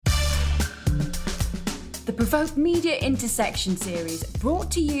the Provoke Media Intersection series,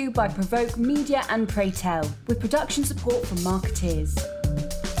 brought to you by Provoke Media and Pray Tell, with production support from marketeers.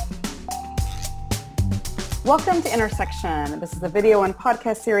 Welcome to Intersection. This is a video and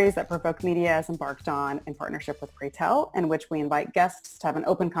podcast series that Provoke Media has embarked on in partnership with Pray Tell, in which we invite guests to have an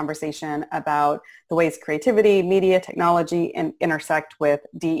open conversation about the ways creativity, media, technology, and intersect with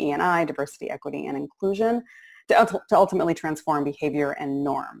DE&I, diversity, equity, and inclusion, to ultimately transform behavior and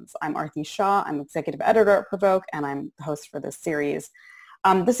norms. I'm Arthi Shah. I'm executive editor at Provoke, and I'm the host for this series.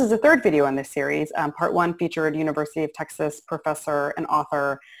 This is the third video in this series. Part one featured University of Texas professor and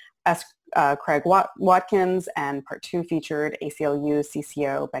author Craig Watkins, and part two featured ACLU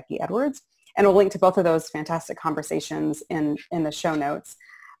CCO Becky Edwards. And we'll link to both of those fantastic conversations in the show notes.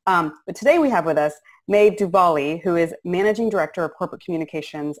 But today we have with us Maeve DuVally, who is Managing Director of Corporate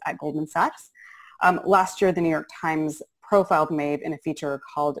Communications at Goldman Sachs. Last year, the New York Times profiled Maeve in a feature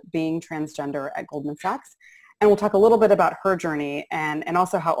called Being Transgender at Goldman Sachs. And we'll talk a little bit about her journey and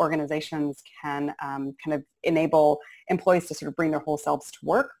also how organizations can kind of enable employees to sort of bring their whole selves to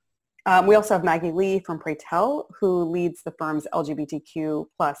work. We also have Maggie Lee from Pray Tell, who leads the firm's LGBTQ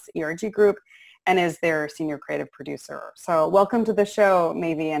plus ERG group and is their senior creative producer. So welcome to the show,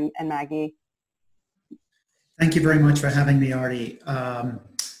 Maeve and Maggie. Thank you very much for having me, Artie.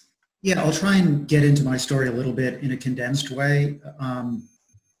 Yeah, I'll try and get into my story a little bit in a condensed way.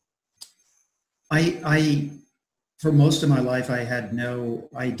 For most of my life, I had no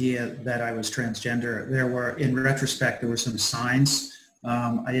idea that I was transgender. In retrospect, there were some signs.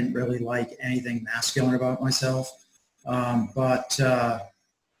 I didn't really like anything masculine about myself. But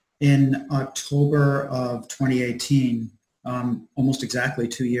in October of 2018, almost exactly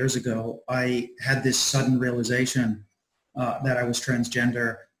 2 years ago, I had this sudden realization that I was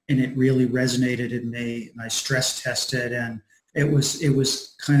transgender. And it really resonated in me, and I stress tested, and it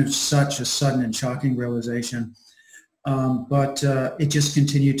was kind of such a sudden and shocking realization. But it just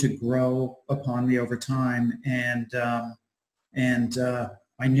continued to grow upon me over time, and I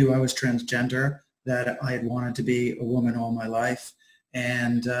knew I was transgender, that I had wanted to be a woman all my life,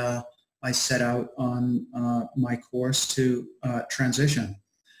 and I set out on my course to transition.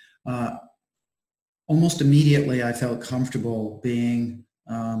 Almost immediately, I felt comfortable being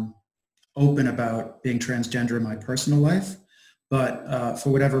open about being transgender in my personal life, but for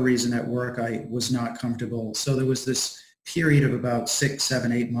whatever reason at work, I was not comfortable. So there was this period of about 6,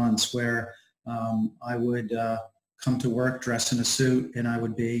 7, 8 months where I would come to work dressed in a suit, and I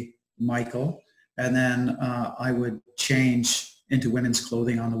would be Michael, and then I would change into women's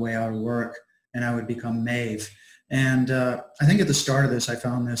clothing on the way out of work, and I would become Maeve. And I think at the start of this, I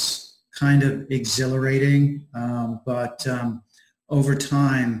found this kind of exhilarating, but over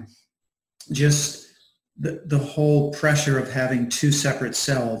time, just the whole pressure of having two separate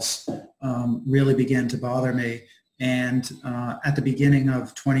selves really began to bother me. And at the beginning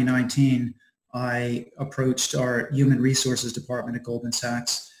of 2019, I approached our human resources department at Goldman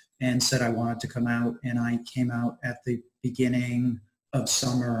Sachs and said I wanted to come out, and I came out at the beginning of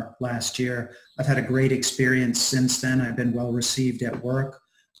summer last year. I've had a great experience since then. I've been well received at work.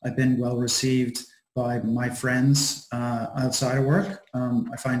 I've been well received by my friends outside of work.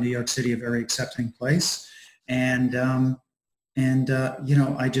 I find New York City a very accepting place, and you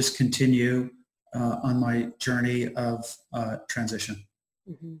know, I just continue on my journey of transition.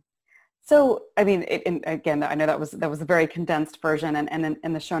 Mm-hmm. So, I mean, again, I know that was a very condensed version, and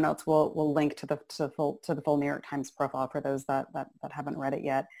in the show notes we'll link to the full New York Times profile for those that haven't read it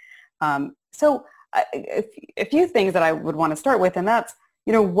yet. So, a few things that I would want to start with, and that's,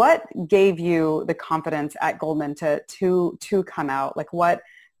 you know, what gave you the confidence at Goldman to come out? Like, what?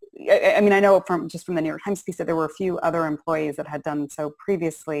 I mean, I know from the New York Times piece that there were a few other employees that had done so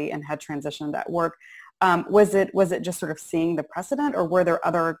previously and had transitioned at work. Was it just sort of seeing the precedent, or were there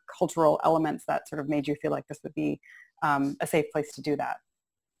other cultural elements that sort of made you feel like this would be a safe place to do that?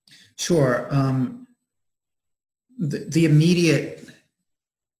 Sure. The immediate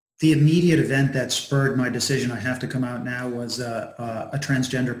event that spurred my decision, I have to come out now, was a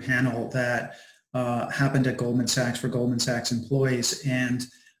transgender panel that happened at Goldman Sachs for Goldman Sachs employees, and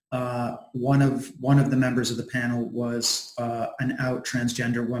one of the members of the panel was an out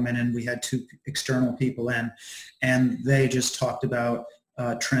transgender woman, and we had two external people in, and they just talked about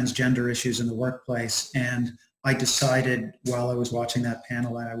transgender issues in the workplace. And I decided while I was watching that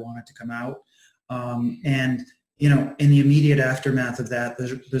panel that I wanted to come out. And you know, in the immediate aftermath of that,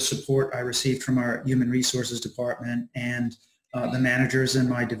 the support I received from our human resources department and the managers in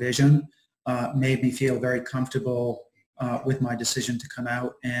my division made me feel very comfortable with my decision to come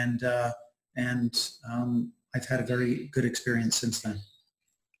out, and I've had a very good experience since then.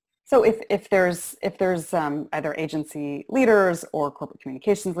 So if there's either agency leaders or corporate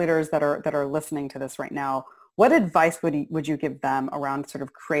communications leaders that are listening to this right now, what advice would you give them around sort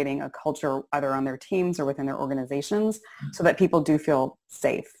of creating a culture either on their teams or within their organizations so that people do feel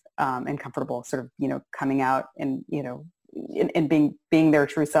safe and comfortable sort of, coming out and, and being their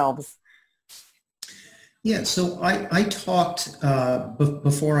true selves? Yeah, so I talked,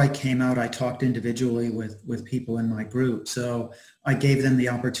 before I came out, I talked individually with people in my group. So I gave them the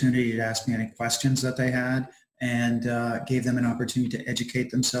opportunity to ask me any questions that they had and gave them an opportunity to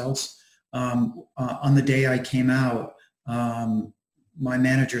educate themselves. On the day I came out, my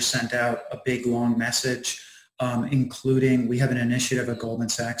manager sent out a big long message, including, we have an initiative at Goldman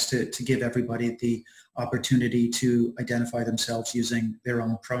Sachs to give everybody the opportunity to identify themselves using their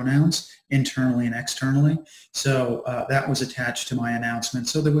own pronouns internally and externally. So that was attached to my announcement.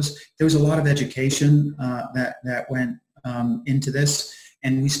 So there was a lot of education that went into this,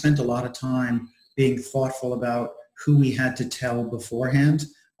 and we spent a lot of time being thoughtful about who we had to tell beforehand,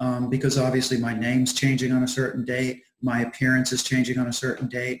 because obviously my name's changing on a certain date, my appearance is changing on a certain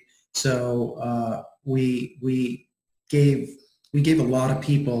date. So we gave a lot of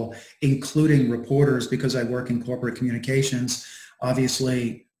people, including reporters, because I work in corporate communications.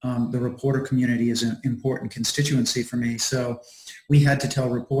 Obviously, the reporter community is an important constituency for me. So we had to tell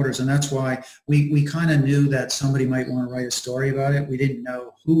reporters, and that's why we kind of knew that somebody might want to write a story about it. We didn't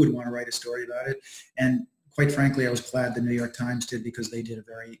know who would want to write a story about it. And quite frankly, I was glad the New York Times did, because they did a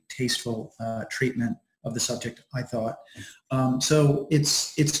very tasteful treatment of the subject, I thought. So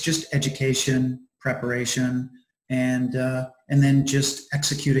it's just education, preparation, and then just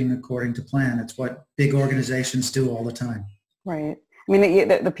executing according to plan. It's what big organizations do all the time. Right. I mean,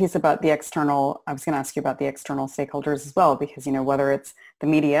 the piece about the external, I was going to ask you about the external stakeholders as well, because, whether it's the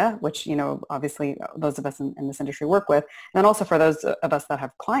media, which, obviously those of us in this industry work with, and then also for those of us that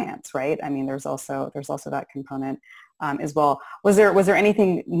have clients, right? I mean, there's also that component as well. Was there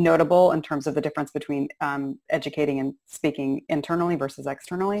anything notable in terms of the difference between educating and speaking internally versus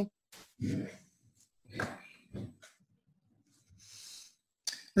externally?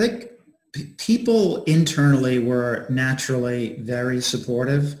 I think people internally were naturally very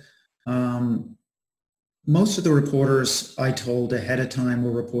supportive. Most of the reporters I told ahead of time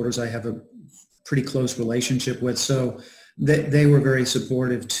were reporters I have a pretty close relationship with, so they were very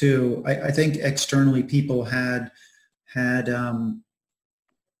supportive too. I think externally people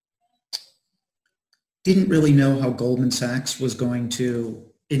didn't really know how Goldman Sachs was going to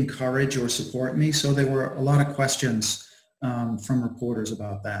encourage or support me, so there were a lot of questions from reporters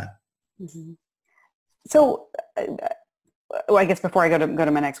about that. Mm-hmm. So, I guess before I go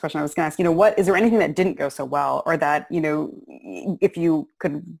to my next question, I was going to ask, is there anything that didn't go so well, or that, if you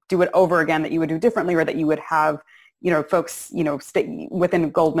could do it over again, that you would do differently, or that you would have, folks, stay within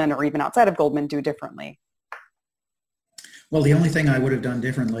Goldman or even outside of Goldman do differently? Well, the only thing I would have done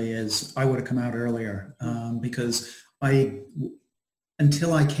differently is I would have come out earlier, because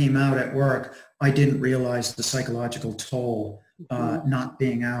until I came out at work, I didn't realize the psychological toll not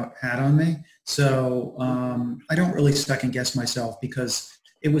being out had on me. So I don't really second guess myself, because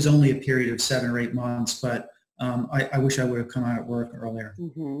it was only a period of 7 or 8 months, but I wish I would have come out at work earlier.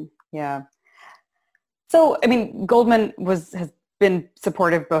 Mm-hmm. Yeah. So, I mean, Goldman has been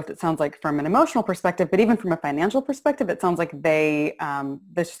supportive, both, it sounds like, from an emotional perspective, but even from a financial perspective, it sounds like they,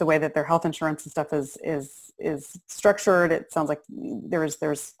 this the way that their health insurance and stuff is structured. It sounds like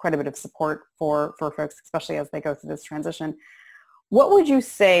there's quite a bit of support for folks, especially as they go through this transition. What would you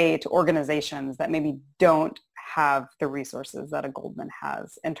say to organizations that maybe don't have the resources that a Goldman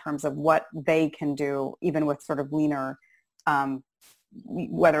has in terms of what they can do, even with sort of leaner,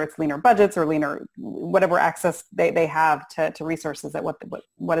 whether it's leaner budgets or leaner, whatever access they have to resources, that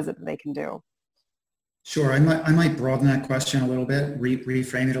what is it that they can do? Sure, I might broaden that question a little bit,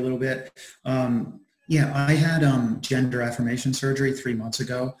 reframe it a little bit. Yeah, I had gender affirmation surgery 3 months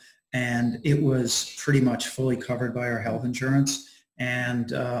ago, and it was pretty much fully covered by our health insurance.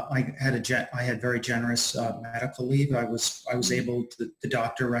 And I had very generous medical leave. I was able to, the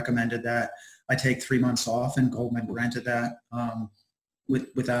doctor recommended that I take 3 months off, and Goldman granted that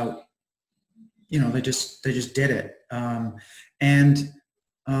without, they just did it.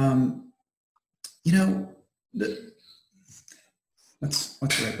 What's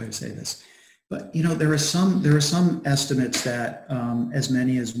the right way to say this? But there are some estimates that as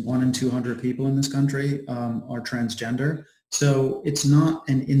many as 1 in 200 people in this country are transgender. So it's not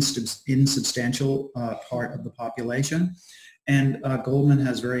an insubstantial part of the population. And Goldman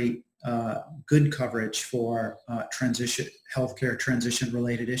has very good coverage for healthcare transition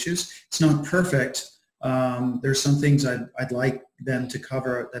related issues. It's not perfect, There's some things I'd like them to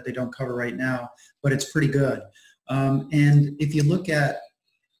cover that they don't cover right now, but it's pretty good. And if you look at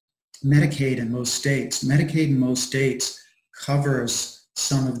Medicaid in most states covers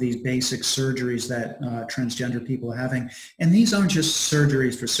some of these basic surgeries that transgender people are having. And these aren't just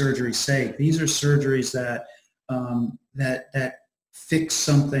surgeries for surgery's sake. These are surgeries that that fix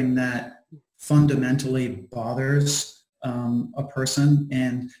something that fundamentally bothers a person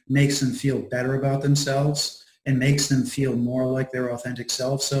and makes them feel better about themselves and makes them feel more like their authentic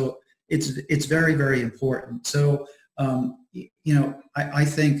self. So it's very, very important. So, I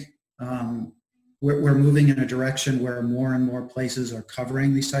think we're moving in a direction where more and more places are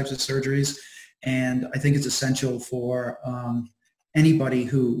covering these types of surgeries. And I think it's essential for anybody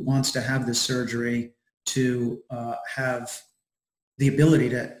who wants to have this surgery to have the ability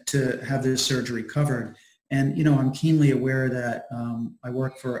to have this surgery covered. And, I'm keenly aware that I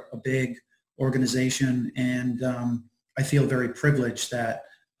work for a big organization, and I feel very privileged that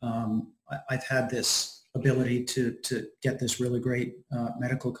I've had this ability to get this really great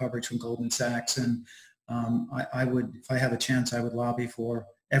medical coverage from Goldman Sachs. And I would, if I have a chance, I would lobby for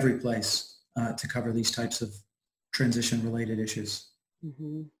every place to cover these types of transition-related issues.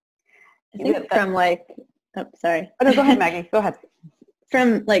 Mm-hmm. I think from sorry. Oh, no, go ahead, Maggie. Go ahead.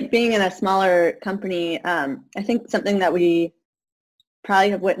 From being in a smaller company, I think something that we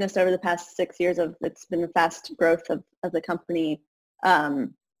probably have witnessed over the past 6 years it's been the fast growth of the company,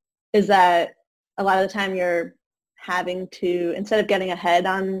 is that a lot of the time you're having to, instead of getting ahead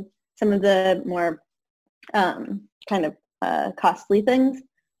on some of the more costly things,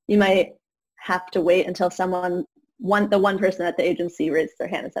 you might have to wait until the one person at the agency raises their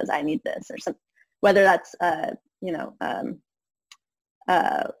hand and says, I need this, or something, whether that's,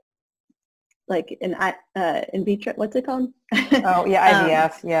 in vitro, what's it called? Oh yeah,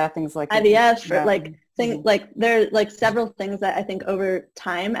 IVF, yeah, things like IVF, that. Or there are several things that I think over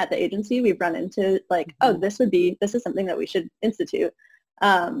time at the agency we've run into, this is something that we should institute.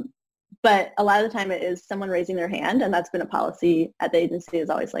 But a lot of the time it is someone raising their hand, and that's been a policy at the agency, is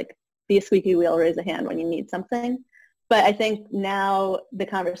always be a squeaky wheel, raise a hand when you need something. But I think now the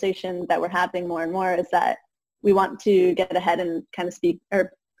conversation that we're having more and more is that we want to get ahead and kind of speak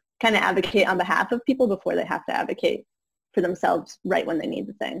or kind of advocate on behalf of people before they have to advocate for themselves right when they need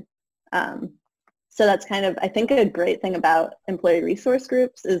the thing. So that's kind of, I think, a great thing about employee resource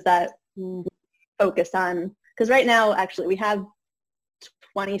groups is that we focus on, because right now actually we have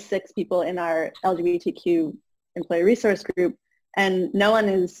 26 people in our LGBTQ employee resource group, and no one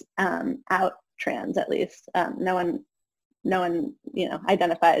is out trans, at least. No one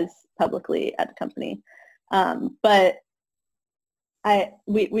identifies publicly at the company. But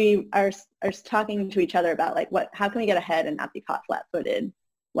we are talking to each other about how can we get ahead and not be caught flat-footed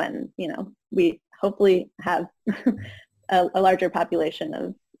when we hopefully have a larger population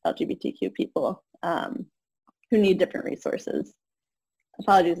of LGBTQ people who need different resources.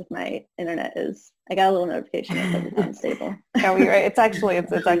 Apologies if my internet I got a little notification that says it's unstable. No, you're right. It's actually. I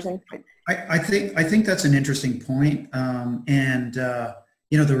think that's an interesting point.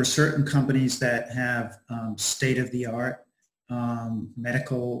 There are certain companies that have state-of-the-art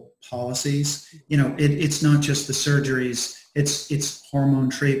medical policies. It's not just the surgeries. It's hormone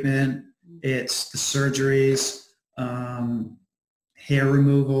treatment. It's the surgeries, hair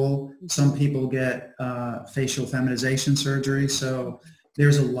removal. Some people get facial feminization surgery. So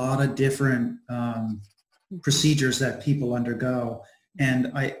there's a lot of different procedures that people undergo.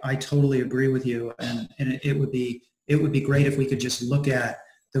 And I totally agree with you. And it would be great if we could just look at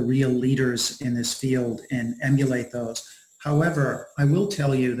the real leaders in this field and emulate those. However, I will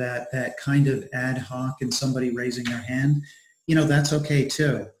tell you that kind of ad hoc and somebody raising their hand, that's okay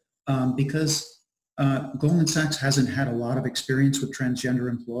too. Because Goldman Sachs hasn't had a lot of experience with transgender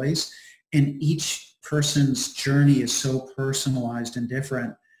employees, and each person's journey is so personalized and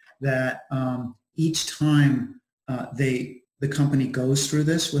different that each time the company goes through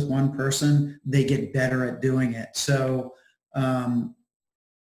this with one person, they get better at doing it. So I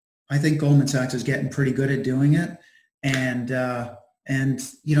think Goldman Sachs is getting pretty good at doing it, and that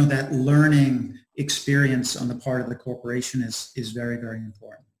learning experience on the part of the corporation is very, very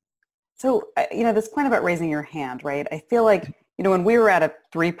important. So, this point about raising your hand, right? I feel like, when we were at a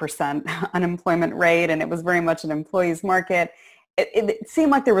 3% unemployment rate and it was very much an employee's market, it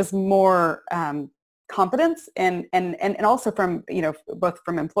seemed like there was more confidence and also from, both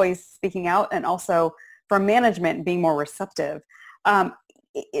from employees speaking out and also from management being more receptive.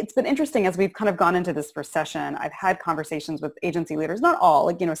 It's been interesting as we've kind of gone into this recession. I've had conversations with agency leaders, not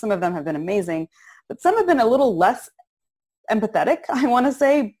all, some of them have been amazing, but some have been a little less empathetic, I want to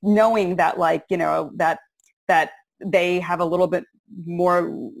say, knowing that like, you know, that they have a little bit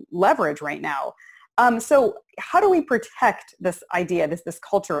more leverage right now. So how do we protect this idea, this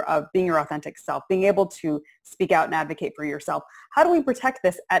culture of being your authentic self, being able to speak out and advocate for yourself? How do we protect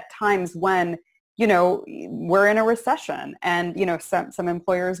this at times when, you know, we're in a recession and, you know, some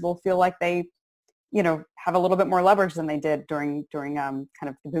employers will feel like they, you know, have a little bit more leverage than they did during kind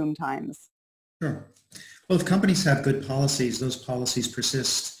of the boom times? Sure. Well, if companies have good policies, those policies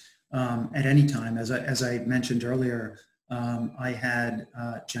persist at any time. As I mentioned earlier, I had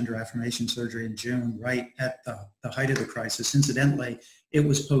gender affirmation surgery in June, right at the height of the crisis. Incidentally, it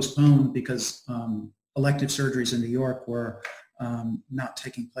was postponed because elective surgeries in New York were not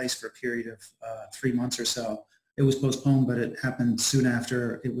taking place for a period of 3 months or so. It was postponed, but it happened soon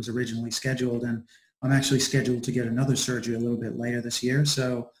after it was originally scheduled. And I'm actually scheduled to get another surgery a little bit later this year.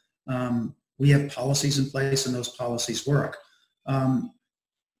 So we have policies in place and those policies work.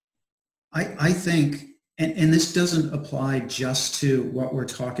 I think, and this doesn't apply just to what we're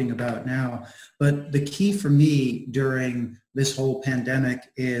talking about now, but the key for me during this whole pandemic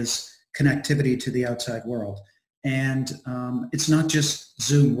is connectivity to the outside world. And it's not just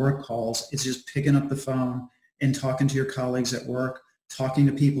Zoom work calls, it's just picking up the phone and talking to your colleagues at work, talking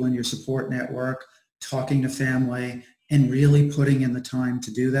to people in your support network, talking to family, and really putting in the time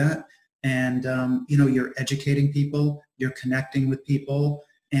to do that. And, you know, you're educating people, you're connecting with people,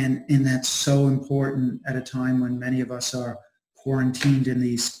 and that's so important at a time when many of us are quarantined in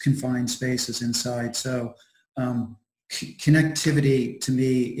these confined spaces inside. So connectivity to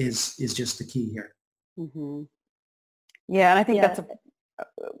me is just the key here. Mm-hmm. Yeah, and I think that's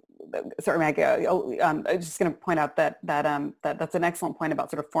sorry, Maggie. I'm just going to point out that that's an excellent point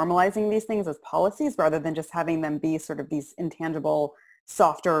about sort of formalizing these things as policies rather than just having them be sort of these intangible,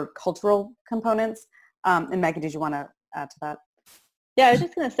 softer cultural components. And Maggie, did you want to add to that? Yeah, I was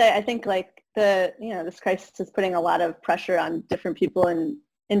just going to say, I think like this crisis is putting a lot of pressure on different people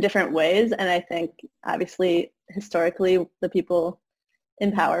in different ways. And I think obviously historically the people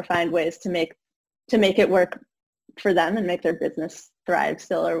in power find ways to make it work for them and make their business thrive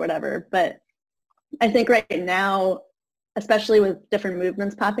still or whatever. But I think right now, especially with different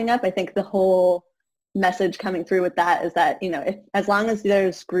movements popping up, I think the whole message coming through with that is that, you know, as long as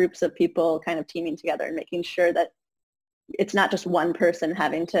there's groups of people kind of teaming together and making sure that it's not just one person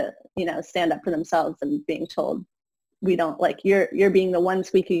having to, you know, stand up for themselves and being told, we don't like, you're being the one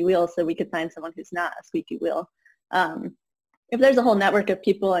squeaky wheel, so we could find someone who's not a squeaky wheel. If there's a whole network of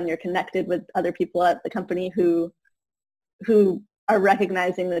people and you're connected with other people at the company who are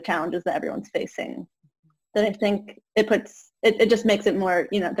recognizing the challenges that everyone's facing, then I think it just makes it more,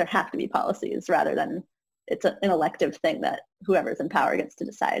 you know, there have to be policies rather than it's an elective thing that whoever's in power gets to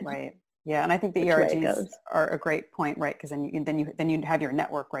decide. Right. Yeah, and I think the ERGs are a great point, right? Because then you have your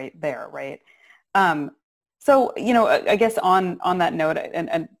network right there, right? So, you know, I guess on that note,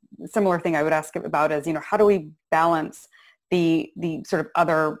 and similar thing I would ask about is, you know, how do we balance the sort of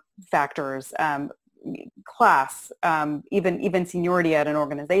other factors, class, even seniority at an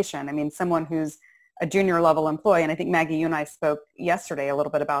organization? I mean, someone who's a junior level employee, and I think Maggie, you and I spoke yesterday a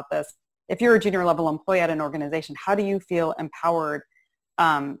little bit about this. If you're a junior level employee at an organization, how do you feel empowered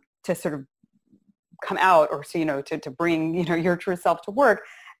to sort of come out or, so, you know, to bring, you know, your true self to work?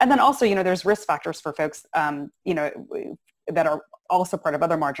 And then also, you know, there's risk factors for folks, you know, that are also part of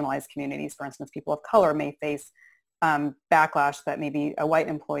other marginalized communities. For instance, people of color may face backlash that maybe a white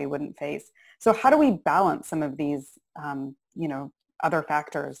employee wouldn't face. So how do we balance some of these, you know, other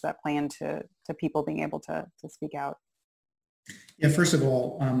factors that play into people being able to speak out? Yeah, first of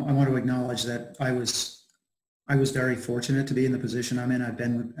all, I want to acknowledge that I was very fortunate to be in the position I'm in. I've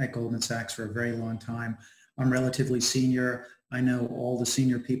been at Goldman Sachs for a very long time. I'm relatively senior. I know all the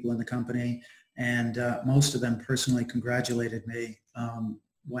senior people in the company, and most of them personally congratulated me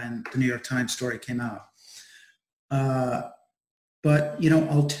when the New York Times story came out. But, you know,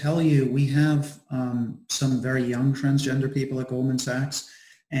 I'll tell you, we have some very young transgender people at Goldman Sachs,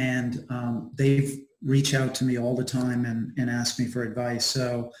 and they've reached out to me all the time and ask me for advice.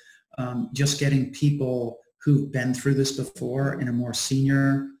 So just getting people who've been through this before and are more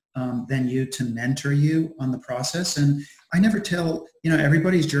senior than you to mentor you on the process. And I never tell, you know,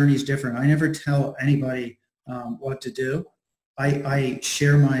 everybody's journey is different. I never tell anybody what to do. I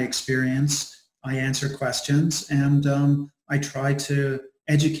share my experience, I answer questions, and I try to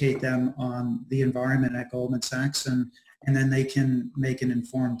educate them on the environment at Goldman Sachs, and then they can make an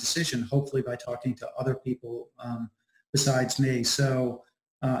informed decision, hopefully by talking to other people besides me. So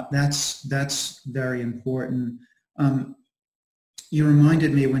that's very important. You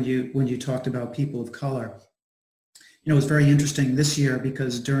reminded me when you talked about people of color. it was very interesting this year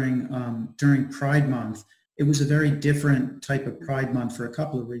because during Pride Month, it was a very different type of Pride Month for a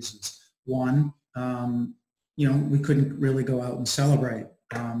couple of reasons. One, we couldn't really go out and celebrate.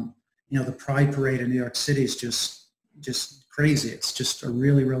 The Pride Parade in New York City is just crazy. It's just a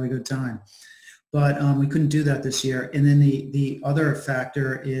really, really good time. But we couldn't do that this year. And then the other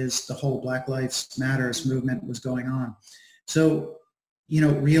factor is the whole Black Lives Matters movement was going on. So,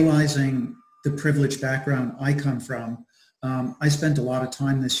 realizing the privileged background I come from, I spent a lot of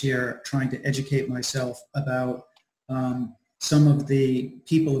time this year trying to educate myself about some of the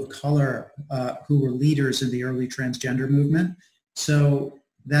people of color who were leaders in the early transgender movement. So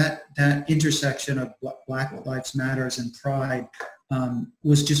that intersection of Black Lives Matters and Pride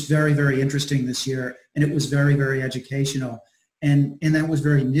was just very, very interesting this year, and it was very, very educational, and that was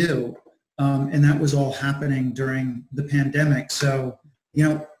very new, and that was all happening during the pandemic. So,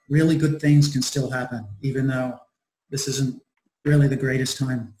 really good things can still happen, even though this isn't really the greatest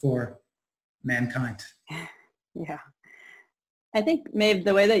time for mankind. Yeah. I think, Maeve,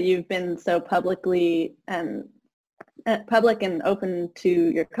 the way that you've been so public and open to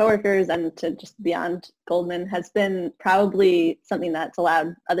your coworkers and to just beyond Goldman has been probably something that's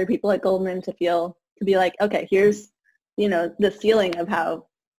allowed other people at Goldman to be like, okay, here's, the ceiling of how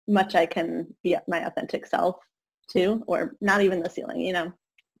much I can be my authentic self too, or not even the ceiling,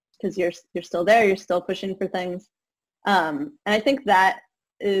 because you're still there, you're still pushing for things. And I think that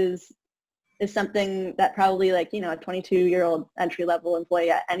is something that probably like, a 22-year-old entry-level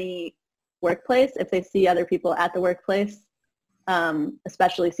employee at any workplace, if they see other people at the workplace,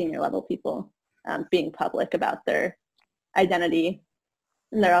 especially senior level people, being public about their identity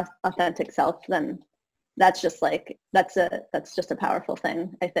and their authentic self, then that's just a powerful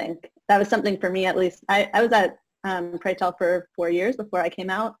thing. I think that was something for me, at least. I was at Pray Tell for 4 years before I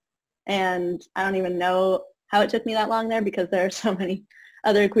came out, and I don't even know how it took me that long there because there are so many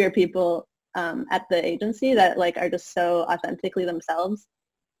other queer people at the agency that are just so authentically themselves.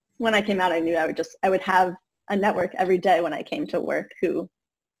 When I came out, I knew I would have a network every day when I came to work who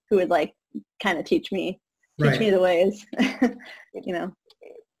would kind of teach me the ways.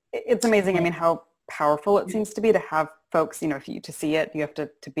 It's amazing. I mean, how powerful it seems to be to have folks, if you to see it, you have to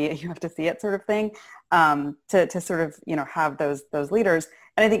see it sort of thing, to sort of, have those leaders.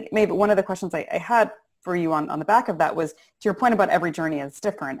 And I think maybe one of the questions I had for you on the back of that was, to your point about every journey is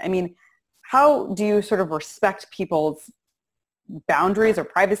different. I mean, how do you sort of respect people's boundaries or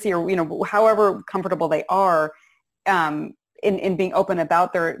privacy, or however comfortable they are in being open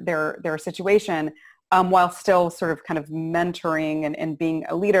about their situation, while still sort of kind of mentoring and being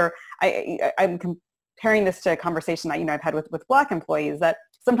a leader? I'm comparing this to a conversation that I've had with Black employees that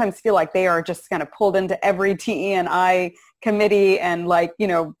sometimes feel like they are just kind of pulled into every TE&I committee and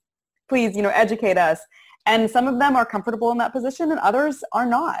please educate us. And some of them are comfortable in that position and others are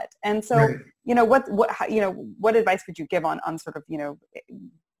not. And so, right. What advice would you give on sort of,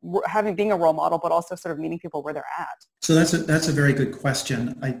 being a role model, but also sort of meeting people where they're at? So that's a very good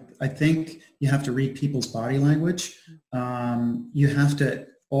question. I think you have to read people's body language. You have to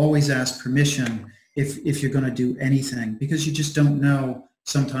always ask permission if you're going to do anything, because you just don't know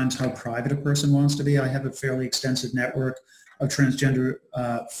sometimes how private a person wants to be. I have a fairly extensive network of transgender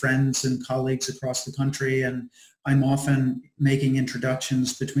friends and colleagues across the country, and I'm often making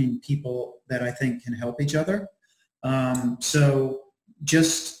introductions between people that I think can help each other. So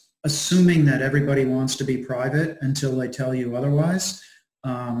just assuming that everybody wants to be private until they tell you otherwise,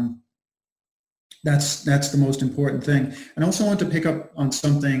 that's the most important thing. And I also want to pick up on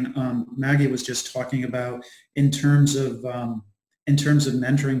something Maggie was just talking about in terms of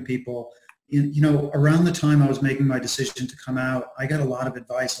mentoring people. Around the time I was making my decision to come out, I got a lot of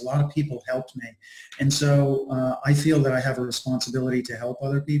advice. A lot of people helped me. And so I feel that I have a responsibility to help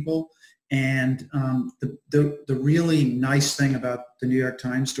other people. And the really nice thing about the New York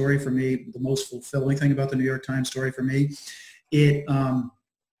Times story for me, the most fulfilling thing about the New York Times story for me, it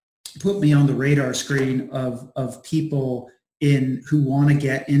put me on the radar screen of people who want to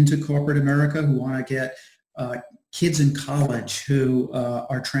get into corporate America, who want to get kids in college who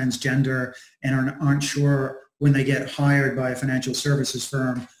are transgender and aren't sure when they get hired by a financial services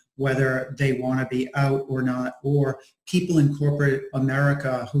firm whether they want to be out or not, or people in corporate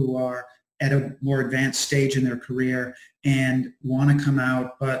America who are at a more advanced stage in their career and want to come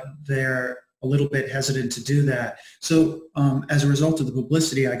out, but they're a little bit hesitant to do that. So as a result of the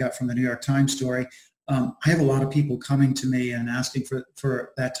publicity I got from the New York Times story, I have a lot of people coming to me and asking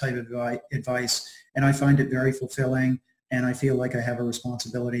for that type of advice. And I find it very fulfilling, and I feel like I have a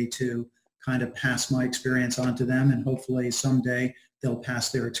responsibility to kind of pass my experience on to them, and hopefully someday they'll pass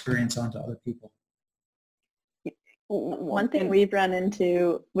their experience on to other people. One thing we've run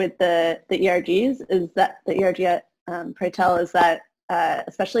into with the ERGs is that the ERG at Pray Tell is that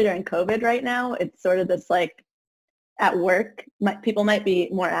especially during COVID right now, it's sort of this like at work, people might be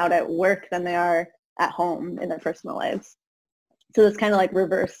more out at work than they are at home in their personal lives. So this kind of like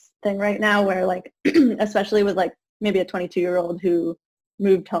reverse thing right now where like, especially with like maybe a 22-year-old who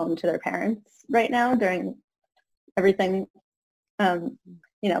moved home to their parents right now during everything,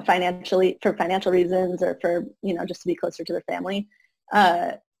 you know, financially, for financial reasons or for, you know, just to be closer to their family,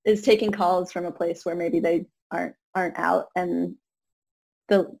 is taking calls from a place where maybe they aren't out, and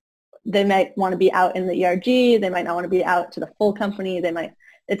they might want to be out in the ERG, they might not want to be out to the full company,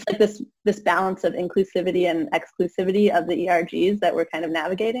 it's like this balance of inclusivity and exclusivity of the ERGs that we're kind of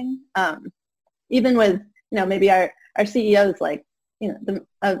navigating. Even with, you know, maybe our CEO is like, you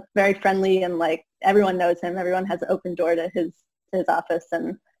know, very friendly and like everyone knows him, everyone has an open door to his office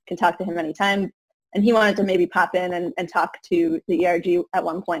and can talk to him anytime. And he wanted to maybe pop in and talk to the ERG at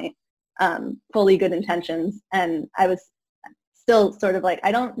one point, fully good intentions. And I was still sort of like,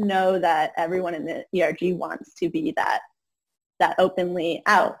 I don't know that everyone in the ERG wants to be that openly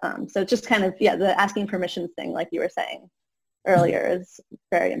out. So just kind of, yeah, the asking permissions thing, like you were saying earlier, is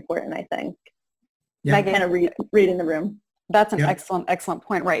very important, I think. Yeah. I kind of reading the room. That's an excellent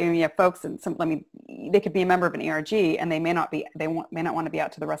point, right? I mean, you have folks, and they could be a member of an ERG, and they may not want to be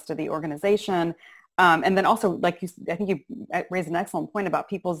out to the rest of the organization. And then also, like I think you raised an excellent point about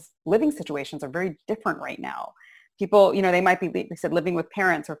people's living situations are very different right now. People, you know, they might be, like you said, living with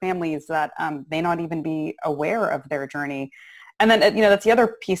parents or families that may not even be aware of their journey. And then, you know, that's the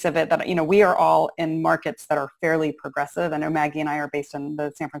other piece of it that, you know, we are all in markets that are fairly progressive. I know Maggie and I are based in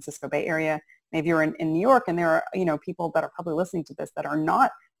the San Francisco Bay Area. Maybe you're in New York, and there are, you know, people that are probably listening to this that are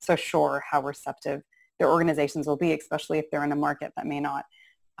not so sure how receptive their organizations will be, especially if they're in a market that may not,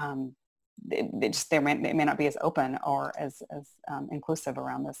 they may not be as open or as inclusive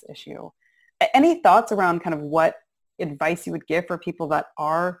around this issue. Any thoughts around kind of what advice you would give for people that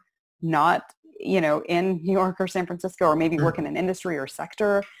are not, you know, in New York or San Francisco, or maybe work in an industry or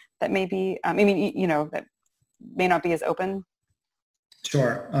sector that may be, I mean, you know, that may not be as open?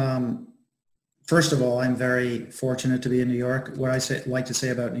 Sure. First of all, I'm very fortunate to be in New York. What I like to say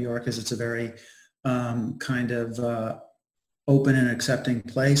about New York is it's a very kind of open and accepting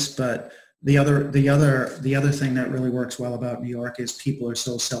place. But the other thing that really works well about New York is people are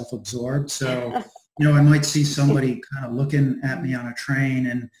so self-absorbed. So, you know, I might see somebody kind of looking at me on a train,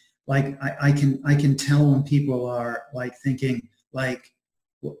 and like I can tell when people are like thinking like,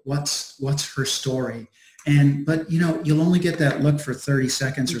 what's her story? But you know, you'll only get that look for 30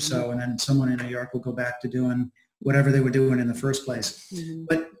 seconds or so, and then someone in New York will go back to doing whatever they were doing in the first place.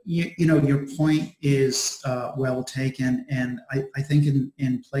 But you know, your point is well taken, and I think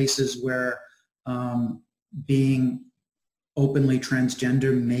in places where being openly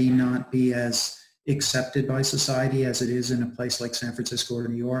transgender may not be as accepted by society as it is in a place like San Francisco or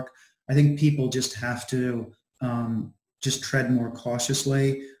New York, I think people just have to just tread more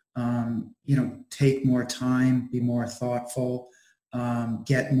cautiously. You know, take more time, be more thoughtful,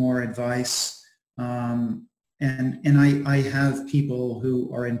 get more advice. And I have people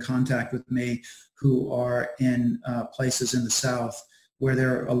who are in contact with me who are in places in the South where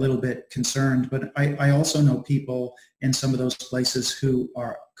they're a little bit concerned, but I also know people in some of those places who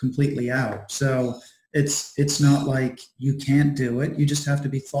are completely out. So it's not like you can't do it, you just have to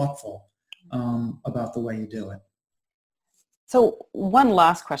be thoughtful about the way you do it. So one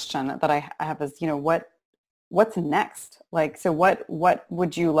last question that I have is, you know, what's next? Like, so what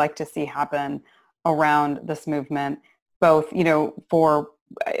would you like to see happen around this movement, both, you know, both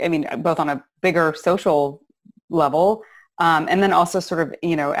on a bigger social level, and then also sort of,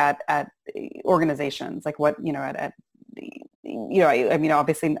 you know, at organizations, like what, you know, you know, I mean,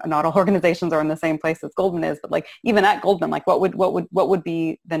 obviously not all organizations are in the same place as Goldman is, but like even at Goldman, like what would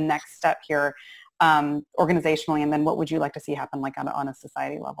be the next step here? Organizationally, and then what would you like to see happen like on a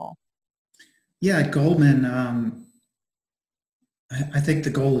society level? Yeah, at Goldman, I think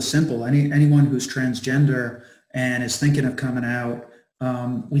the goal is simple. Anyone who's transgender and is thinking of coming out,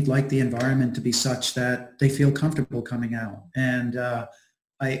 we'd like the environment to be such that they feel comfortable coming out. And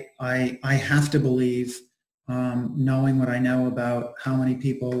I have to believe, knowing what I know about how many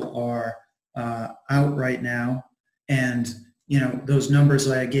people are out right now, and you know, those numbers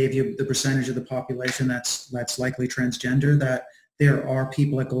that I gave you, the percentage of the population that's likely transgender, that there are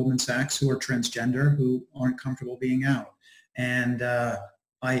people at Goldman Sachs who are transgender who aren't comfortable being out. And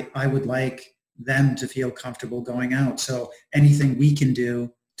I would like them to feel comfortable going out. So anything we can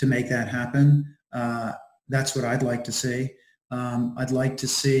do to make that happen, that's what I'd like to see. I'd like to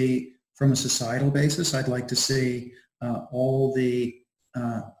see, from a societal basis. I'd like to see all the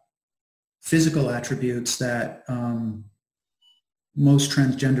physical attributes that most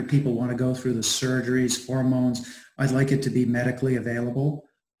transgender people want to go through, the surgeries, hormones. I'd like it to be medically available.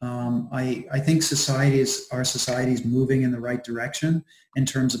 I think our society is moving in the right direction in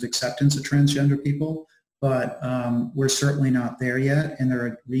terms of acceptance of transgender people, but we're certainly not there yet, and there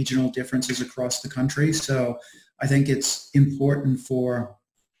are regional differences across the country. So I think it's important for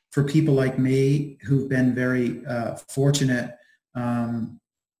people like me who've been very fortunate to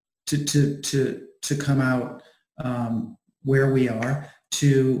come out where we are,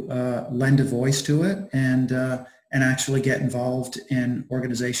 to lend a voice to it and actually get involved in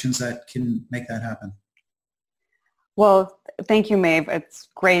organizations that can make that happen. Well, thank you, Maeve. It's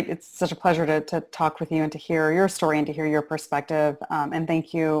great. It's such a pleasure to talk with you and to hear your story and to hear your perspective. And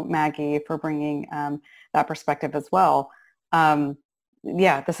thank you, Maggie, for bringing that perspective as well.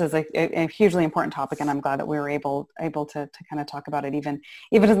 Yeah, this is a hugely important topic, and I'm glad that we were able to kind of talk about it even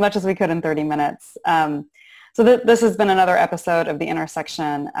as much as we could in 30 minutes. So this has been another episode of the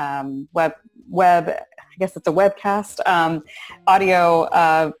Intersection web. I guess it's a webcast, audio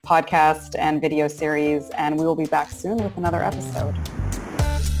podcast and video series, and we will be back soon with another episode.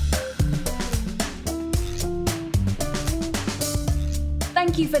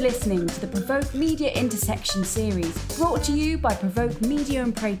 Thank you for listening to the Provoke Media Intersection series, brought to you by Provoke Media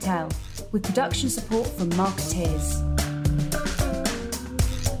and Pray Tell, with production support from Marketeers.